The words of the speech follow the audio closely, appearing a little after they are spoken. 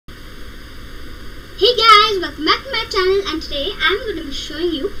Hey guys, welcome back to my channel, and today I'm going to be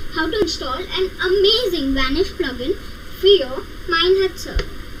showing you how to install an amazing Vanish plugin for your Minehead server.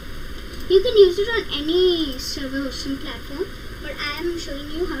 You can use it on any server hosting platform, but I am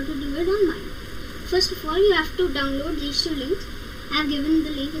showing you how to do it on mine. First of all, you have to download these two links. I have given the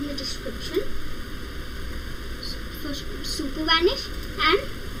link in the description. First, SuperVanish and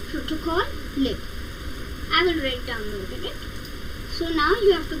ProtocolLib. I have already downloaded it. So now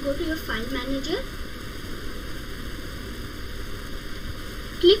you have to go to your file manager.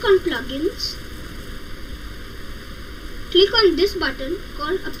 Click on plugins. Click on this button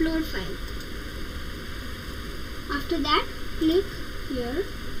called upload file. After that, click here.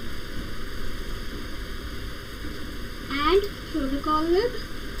 Add ProtocolLib.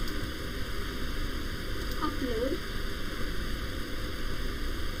 Upload.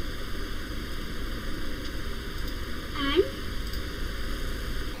 And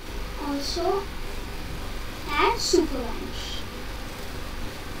also add SuperVanish.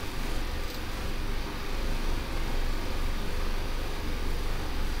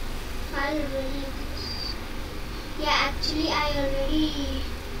 Actually I already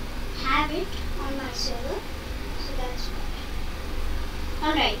have it on my server, so that's why.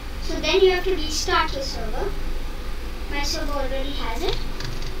 Alright, so then you have to restart your server. My server already has it,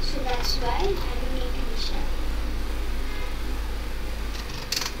 so that's why I don't need to restart.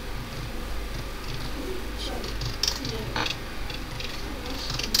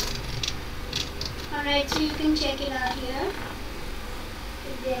 Alright, so you can check it out here.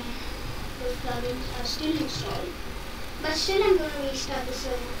 Those plugins are still installed, but still I'm going to restart the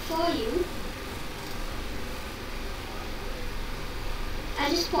server for you. I'll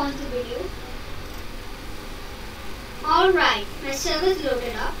just pause the video. Alright, my server is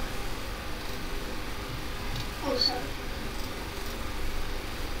loaded up. Oh, sorry.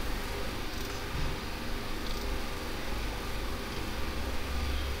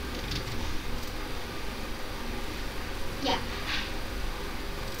 Yeah.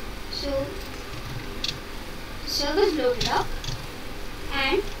 So, server is loaded up,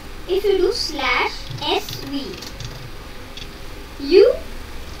 and if you do /sv, you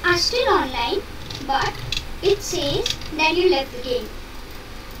are still online, but it says that you left the game.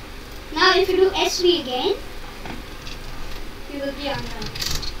 Now if you do sv again, you will be online.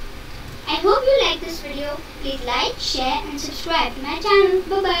 I hope you like this video. Please like, share and subscribe to my channel.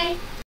 Bye bye.